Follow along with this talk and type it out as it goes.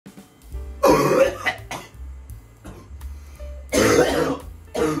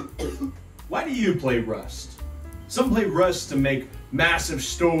you play Rust. Some play Rust to make massive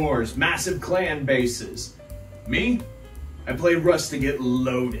stores, massive clan bases. Me? I play Rust to get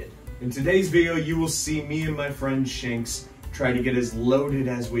loaded. In today's video, you will see me and my friend Shanks try to get as loaded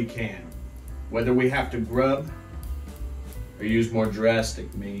as we can. Whether we have to grub or use more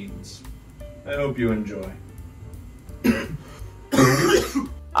drastic means. I hope you enjoy.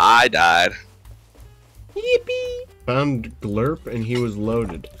 I died. Yippee! Found Glurp and he was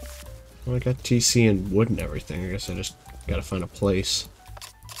loaded. Well, I got TC and wood and everything. I guess I just gotta find a place.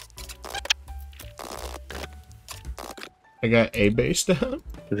 I got a base down?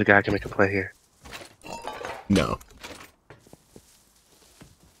 There's a guy can make a play here. No.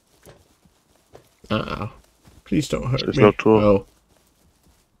 Uh-oh. Please don't hurt There's me. no tool. Oh.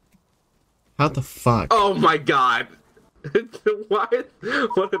 How the fuck? Oh my god! What are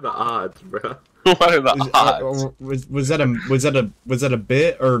the odds, bro? What are the odds? Was that a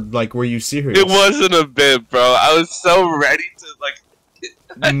bit, or like were you serious? It wasn't a bit, bro. I was so ready to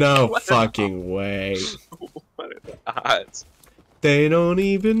like. No fucking way. What are the odds? They don't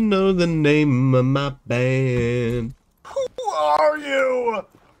even know the name of my band. Who are you?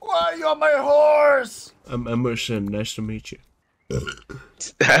 Why are you on my horse? I'm Emerson. Nice to meet you.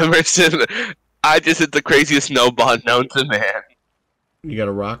 Emerson, I just hit the craziest snowball known to man. You got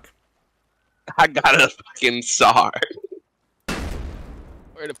a rock? I got a fucking SAR.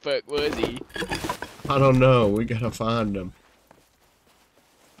 Where the fuck was he? I don't know. We gotta find him.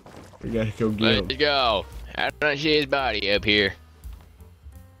 We gotta go get him. Let's go. I don't see his body up here.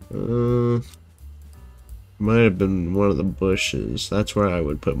 Might have been one of the bushes. That's where I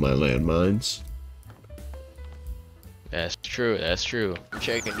would put my landmines. That's true, that's true. I'm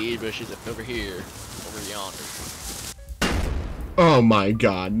checking these bushes over here, over yonder. Oh my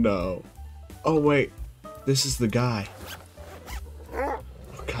god, no. Oh wait, this is the guy. Oh,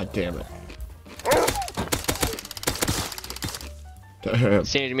 god damn it. Damn.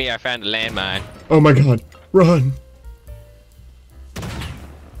 Seems to me I found a landmine. Oh my god, run!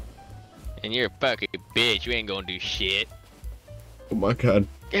 And you're a fucking bitch, you ain't gonna do shit. Oh my god.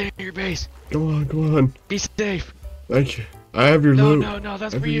 Get in your base. Come on, come on. Be safe. Thank you. I have your No, loot. no,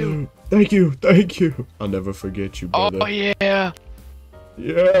 that's for you. Loot. Thank you, thank you. I'll never forget you, brother. Oh yeah.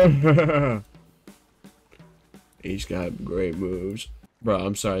 Yeah. He's got great moves. Bro,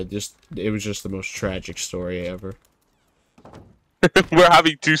 I'm sorry. It was just the most tragic story ever. We're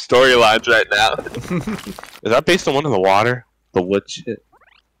having two storylines right now. Is that based on one in the water? The wood shit.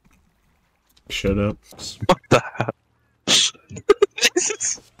 Shut up. What the hell?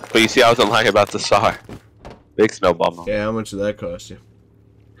 Jesus. But you see, I wasn't lying about the SAR. Big snowball moment. Yeah, how much did that cost you?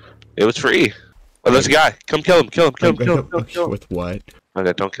 It was free. Oh, there's a guy. Come kill him. Kill him. Kill him. Kill him. Kill him. Kill him. With what?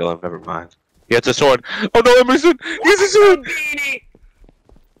 Okay, don't kill him. Never mind. He has a sword. Oh no, Emerson! He has a sword!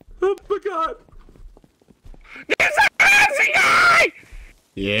 Oh my god! There's a crazy guy!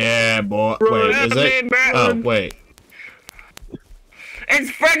 Yeah, boy. Bro, Wait, that's is it? me, bro. Oh, wait.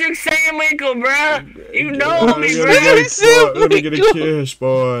 It's Frederick Sam Winkle, bro. You know me, bro. Let me get a kiss,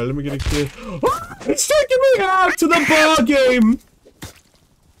 boy. Let me get a kiss. Oh, it's taking me out to the ball game.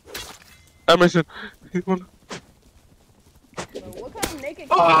 Emerson.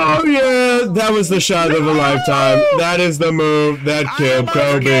 Oh yeah, that was the shot of a lifetime. That is the move that killed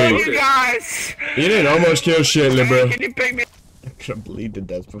Kobe. You guys. You didn't almost kill Shitley, bro. Can you pick me? I'm gonna bleed to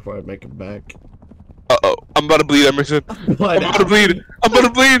death before I make it back. Uh-oh. I'm about to bleed, Emerson. What? I'm about to bleed. I'm about to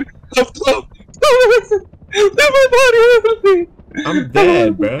bleed. No, Emerson. Leave my body with me. I'm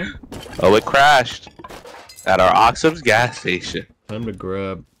dead, bro. Oh, it crashed. At our Oxum's gas station. Time to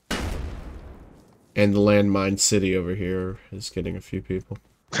grab. And the landmine city over here is getting a few people.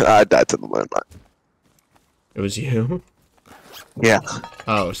 I died to the landmine. It was you? Yeah.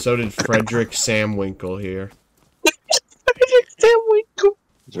 Oh, so did Frederick Sam Winkle here. Frederick Sam Winkle.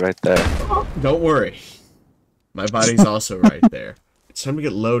 He's right there. Don't worry. My body's also right there. It's time to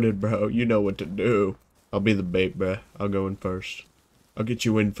get loaded, bro. You know what to do. I'll be the bait, bro. I'll go in first. I'll get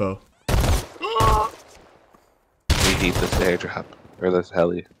you info. We need this airdrop. Or this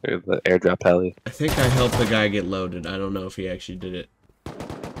heli. Or the airdrop heli. I think I helped the guy get loaded. I don't know if he actually did it.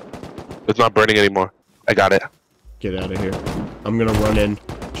 It's not burning anymore. I got it. Get out of here. I'm gonna run in.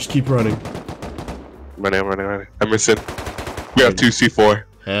 Just keep running. Running. Emerson. We have 2 C4.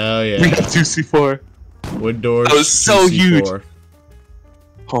 Hell yeah. We have 2 C4. Wood doors. That was so 2C4. huge.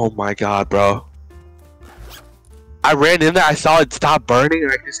 Oh my god, bro. I ran in there, I saw it stop burning,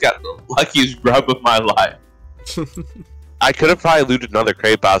 and I just got the luckiest grub of my life. I could have probably looted another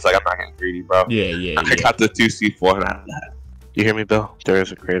crate, but I was like, I'm not getting greedy, bro. Yeah. I got the 2 C4 and I left. You hear me, Bill? There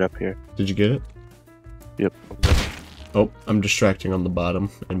is a crate up here. Did you get it? Yep. Oh, I'm distracting on the bottom,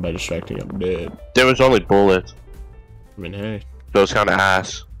 and by distracting, I'm dead. There was only bullets. I mean, hey. It was kind of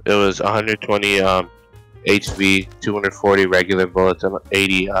ass. It was 120 HV, 240 regular bullets, and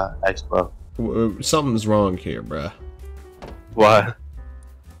 80 expo. Something's wrong here, bruh. What?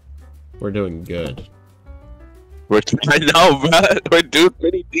 We're doing good. I know, bro. We're doing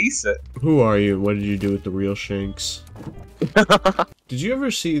pretty decent. Who are you? What did you do with the real Shanks? Did you ever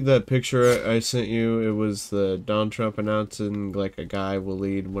see that picture I sent you? It was the Donald Trump announcing like a guy will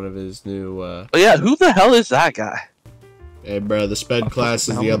lead one of his new Oh, yeah, who the hell is that guy? Hey bro, the sped class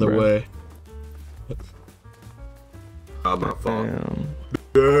is the other way. Oh, my fault.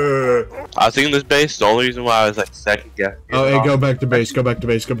 I was thinking this base. The only reason why I was like second guessing. Oh, hey, go back to base. Go back to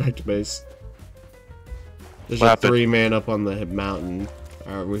base. Go back to base. There's What a happened? 3-man up on the mountain.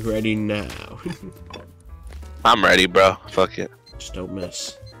 Are we ready now? I'm ready, bro. Fuck it. Just don't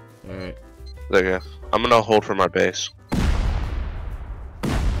miss. All right. Okay. I'm gonna hold from our base.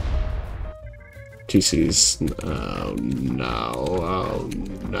 TC's. Oh no. Oh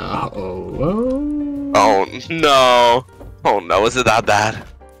no. Oh. Oh no. Oh no. Is it that bad?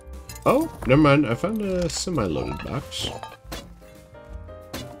 Oh, never mind. I found a semi-loaded box.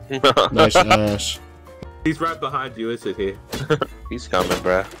 Nice ass. He's right behind you, isn't he? He's coming,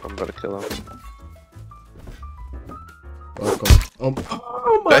 bro. I'm gonna kill him. Welcome. Oh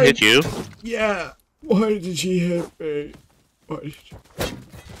Did I my. hit you? Yeah. Why did she hit me? Why did she...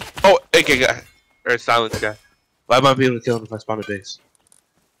 Oh, AK guy. Or silence guy. Why am I be able to kill him if I spawn a base?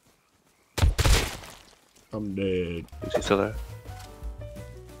 I'm dead. Is he still there?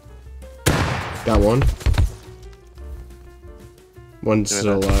 Got one. One's Give me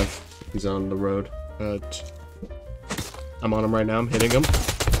still that. alive. He's on the road. I'm on him right now. I'm hitting him.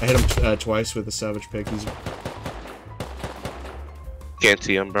 I hit him twice with a savage pick. He's Can't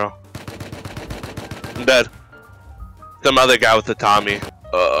see him, bro. I'm dead. Some other guy with the Tommy.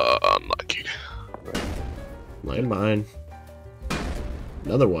 Unlucky. landmine.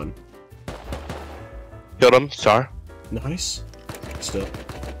 Another one. Killed him. Sorry. Nice. Still.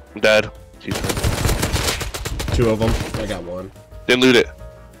 I'm dead. Jesus. 2 of them. I got one. Didn't loot it.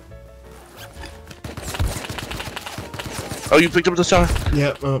 Oh, you picked up the star?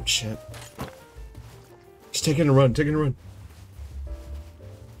 Yeah. Oh shit. He's taking a run. Taking a run.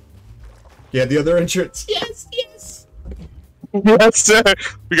 Yeah, the other entrance. Yes. Yes. Yes, sir.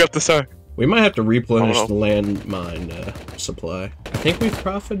 We got the star. We might have to replenish Oh, the landmine supply. I think we've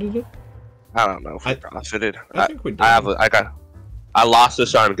profited it. I don't know if we I- profited. I think we did. I lost the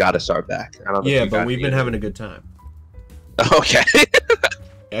star and got a star back. I don't think Yeah, we but got we've been either. having a good time. Okay.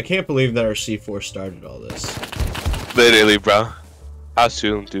 I can't believe that our C4 started all this. Literally, bro. How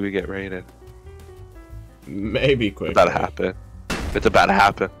soon do we get raided? Maybe quick. It's about to happen. It's about to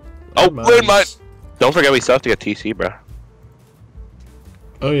happen. Oh, Landmines. landmine! Don't forget we still have to get TC, bro.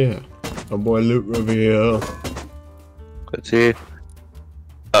 Oh yeah. Oh boy, loot reveal. Let's see.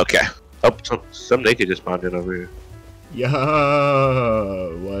 Okay. Oh, some naked just spawned in over here.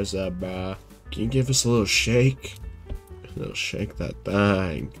 Yo, what's up, bro? Can you give us a little shake? A little shake that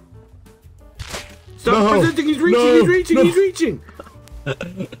thing. Stop No, presenting, he's reaching, no, he's reaching, no. he's reaching!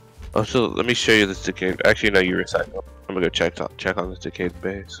 Oh, so let me show you this decayed. Actually, no, you recycle. I'm gonna go check on this decayed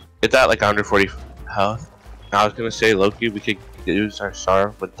base. It's at like 140 health. I was gonna say, Loki, we could use our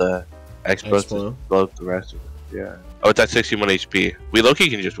star with the expos to Explo. blow up the rest of it. Yeah. Oh, it's at 61 HP. We Loki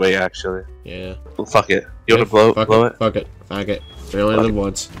can just wait, actually. Yeah. Well, fuck it. You wanna blow it? Fuck it. Fuck it. We only live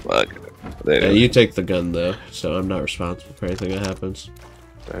once. Fuck it. There Yeah, you you take the gun though, so I'm not responsible for anything that happens.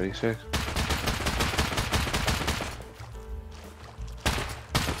 go. 36.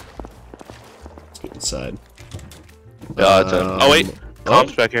 Let's get inside. Oh, wait.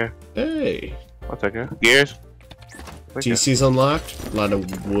 Comps back here. Hey. 1 second. Gears. Okay. TC's unlocked. A lot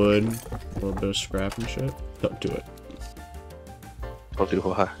of wood. A little bit of scrap and shit. Don't do it. Don't do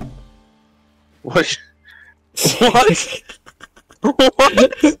what? What? What?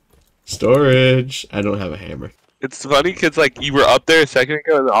 What? Storage. I don't have a hammer. It's funny because like you were up there a second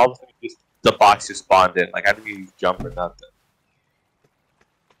ago and then all of a sudden just, the box just spawned in. Like I didn't even jump or nothing.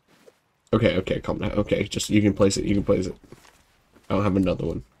 Okay, calm down. Okay, just you can place it. You can place it. I don't have another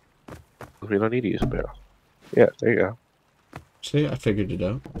one. We don't need to use a barrel. Yeah, there you go. See, I figured it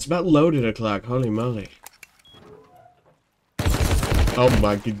out. It's about loaded o'clock. Holy moly! Oh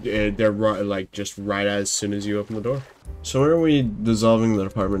my god, they're right, like just right as soon as you open the door. So when are we dissolving the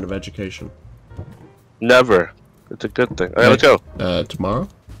Department of Education? Never. It's a good thing. Alright, let's go. Tomorrow?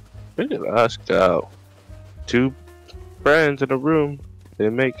 Let's go. 2 friends in a room. They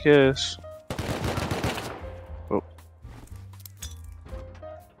may kiss. Oh.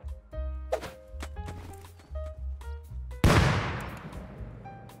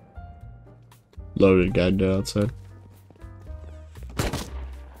 Loaded guy dead outside.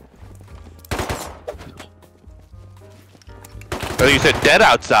 Oh, you said dead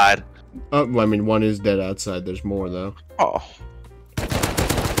outside. Oh, I mean, one is dead outside. There's more, though. Oh.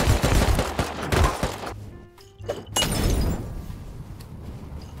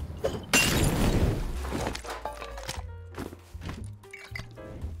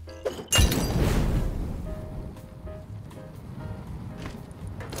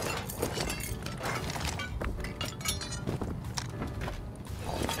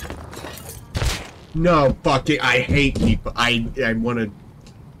 No, fucking, I hate people. I want to.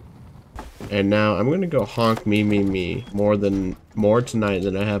 And now I'm gonna go honk me more tonight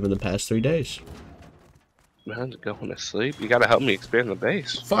than I have in the past 3 days. Man, going to sleep. You gotta help me expand the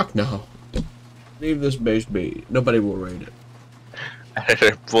base. Fuck no. Leave this base be. Nobody will raid it.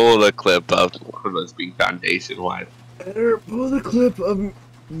 Editor, pull the clip of one of us being foundation-wide. Editor, pull the clip of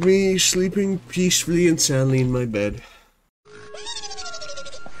me sleeping peacefully and soundly in my bed.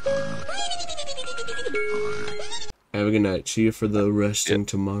 Have a good night. See you for the resting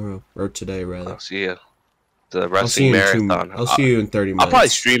tomorrow. Or today, rather. I'll see you. The resting marathon. I'll see you in 30 minutes. I'll probably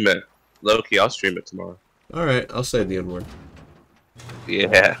stream it. Low-key, I'll stream it tomorrow. Alright, I'll say the N-word.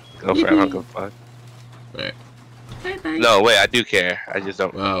 Yeah, go for it. I'll go fun. Alright. Bye-bye. No, wait, I do care. I just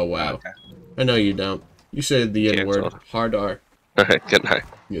don't. Oh, wow. Okay. I know you don't. You said the N-word. Canceled. Hard R. Alright, good night.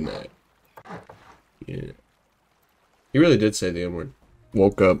 Good night. Yeah. He really did say the N-word.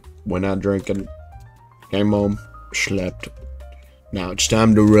 Woke up, went out drinking, came home, slept. Now it's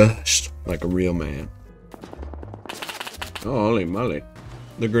time to rest like a real man. Oh, holy moly.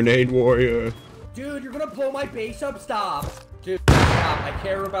 The grenade warrior. Dude, you're gonna blow my base up? Stop. Dude, stop. I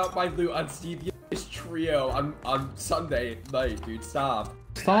care about my loot on Stevia's trio on Sunday night, dude. Stop.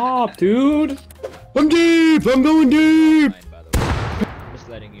 Stop, dude. I'm deep! I'm going deep! By the way. I'm just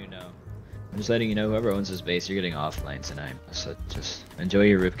letting you know. I'm just letting you know, whoever owns this base, you're getting offline tonight. So just enjoy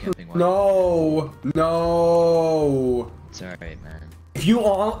your rip camping while No. No. it's alright, man. If you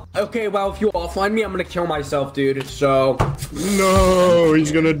all okay, well, if you offline me, I'm gonna kill myself, dude. So No,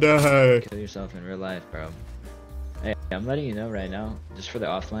 he's gonna die. Kill yourself in real life, bro. Hey, I'm letting you know right now, just for the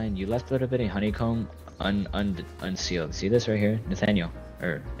offline, you left a little bit of honeycomb unsealed. See this right here, Nathaniel?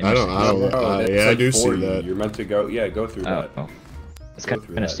 Or I don't yeah, I do see 40. that. You're meant to go, yeah, go through that. Oh. It's kind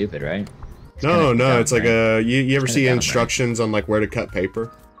of stupid, right? It's No, kinda no, dumb, it's like right? you ever It's see kinda dumb, instructions on like where to cut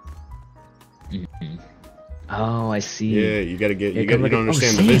paper? Mhm. Oh, I see. Yeah, you don't look at-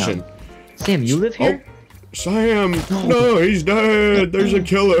 understand the Sam. vision. Sam, you live here? Sam! No, he's dead! There's a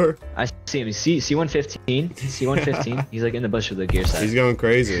killer! I see him. C115. C115. He's like in the bush with the gear set. He's going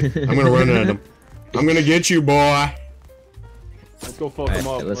crazy. I'm gonna run at him. I'm gonna get you, boy! Let's go fuck Alright, him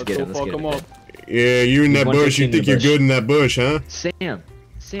up. let's get go him, let's fuck get him him. up. Yeah, you in He's that bush, you 115 in think the you're bush. good in that bush, huh? Sam.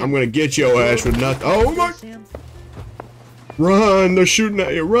 I'm gonna get your ass with nothing. Oh my! Sam. Run! They're shooting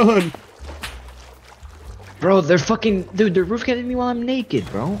at you, run! Bro, they're fucking... Dude, they're roof camping me while I'm naked,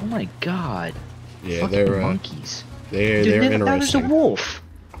 bro. Oh my god. Yeah, Fucking they're, monkeys. they're Dude, now there's a interesting. wolf.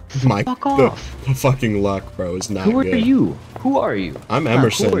 My, Fuck the, off. the fucking luck, bro, is not Who are good. you? Who are you? I'm Huh,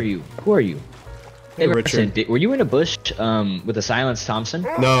 Emerson. Who are you? Who are you? Hey, Emerson, Richard. were you in a bush with a silenced Thompson?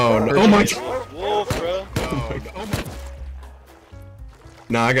 No, no. Oh my... Wolf, bro.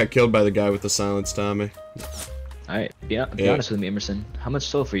 Nah, I got killed by the guy with the silenced Tommy. Alright, be Yeah. honest with me, Emerson. How much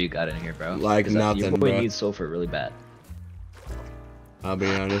sulfur you got in here, bro? Like 'Cause nothing, your boy bro. needs sulfur really bad. I'll be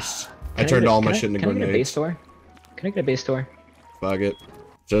honest. I Can turned get- all my can I- shit into Can I get a base grenades. store? Can I get a base store? Fuck it.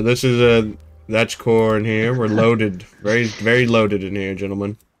 So this is that's core in here. We're loaded. Very, very loaded in here,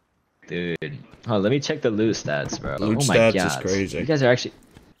 gentlemen. Dude. Oh, let me check the loot stats, bro. Loot oh my stats god. is crazy. You guys are actually...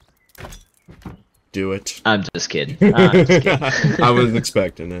 Do it. I'm just kidding. I'm just kidding. I was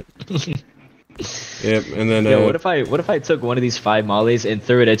expecting it. Yep, and then Yo, what if I took one of these 5 mollies and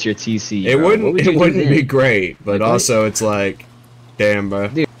threw it at your TC? it bro? What wouldn't would you do be then? great, but Like, what? also it's like, damn, bro.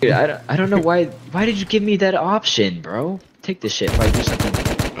 Dude, I don't know why did you give me that option, bro? Take this shit. Probably do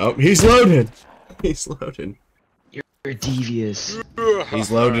something. Oh, he's loaded. He's loaded. You're devious. He's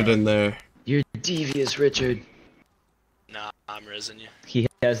loaded in there. You're devious, Richard. Nah, I'm rizzing you. He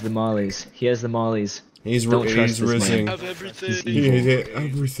has the mollies. He has the mollies. He's Don't trust he's this rizzing. man. Have everything. He's He hit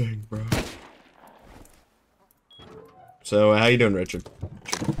everything, bro. So how you doing, Richard?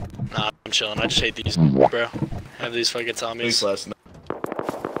 Nah, I'm chilling. I just hate these, bro. Have these fucking Tommies. last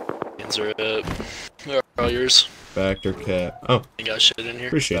night. Hands are up. They're all yours. Factor cat. Oh, You got shit in here.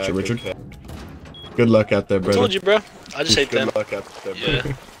 appreciate you, Richard. Good luck out there, I brother. told you, bro. I just hate them. Good luck out there,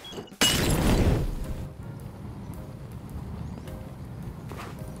 bro. Yeah.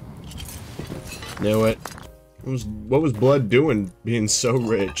 You know what? What was Blood doing being so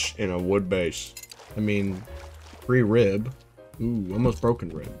rich in a wood base? I mean, free rib. Ooh, almost broken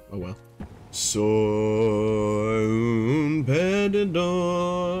rib. Oh well. So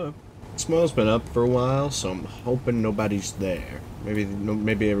Pedador. Smell's been up for a while, so I'm hoping nobody's there.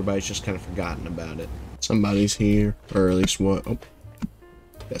 Maybe everybody's just kind of forgotten about it. Somebody's here, or at least what? Oh,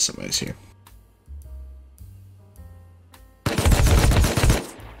 yeah, somebody's here.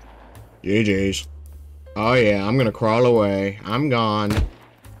 GG's. Oh yeah, I'm gonna crawl away. I'm gone.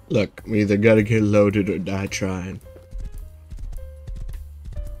 Look, we either gotta get loaded or die trying.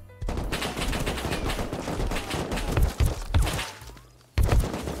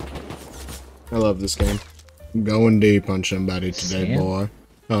 I love this game. I'm going deep on somebody today, Sam? boy.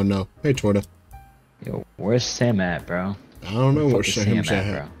 Oh no. Hey, Torta. Yo, where's Sam at, bro? I don't know Where where the fuck is Sam's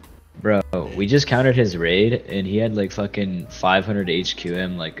Sam at. Bro, we just countered his raid, and he had like fucking 500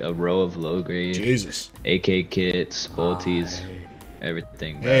 HQM, like a row of low grade, Jesus. AK kits, bolties,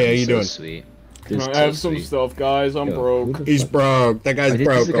 everything. Bro. Hey, how He's you so doing? Sweet. I Dude's so have some sweet. stuff, guys. I'm Yo, broke. who the He's fuck- broke. That guy's Are these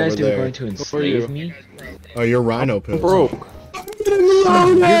broke the guys over who are there. going to you? enslave me? Oh, you're Rhino pills. Broke.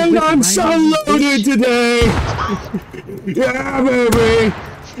 Loaded! I'm so Rhino, loaded today! Yeah, baby!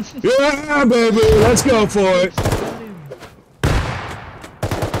 Yeah, baby! Let's go for it!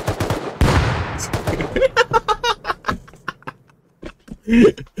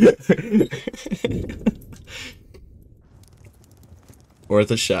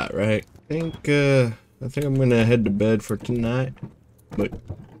 Worth a shot, right? I think I'm gonna head to bed for tonight. But,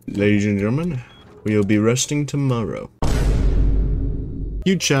 ladies and gentlemen, we'll be resting tomorrow.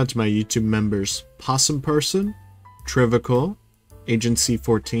 Huge shout out to my YouTube members, Possum Person, Trivical, Agency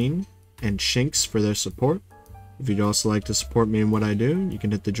 14, and Shinks for their support. If you'd also like to support me in what I do, you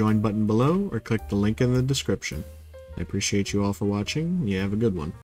can hit the join button below or click the link in the description. I appreciate you all for watching. You have a good one.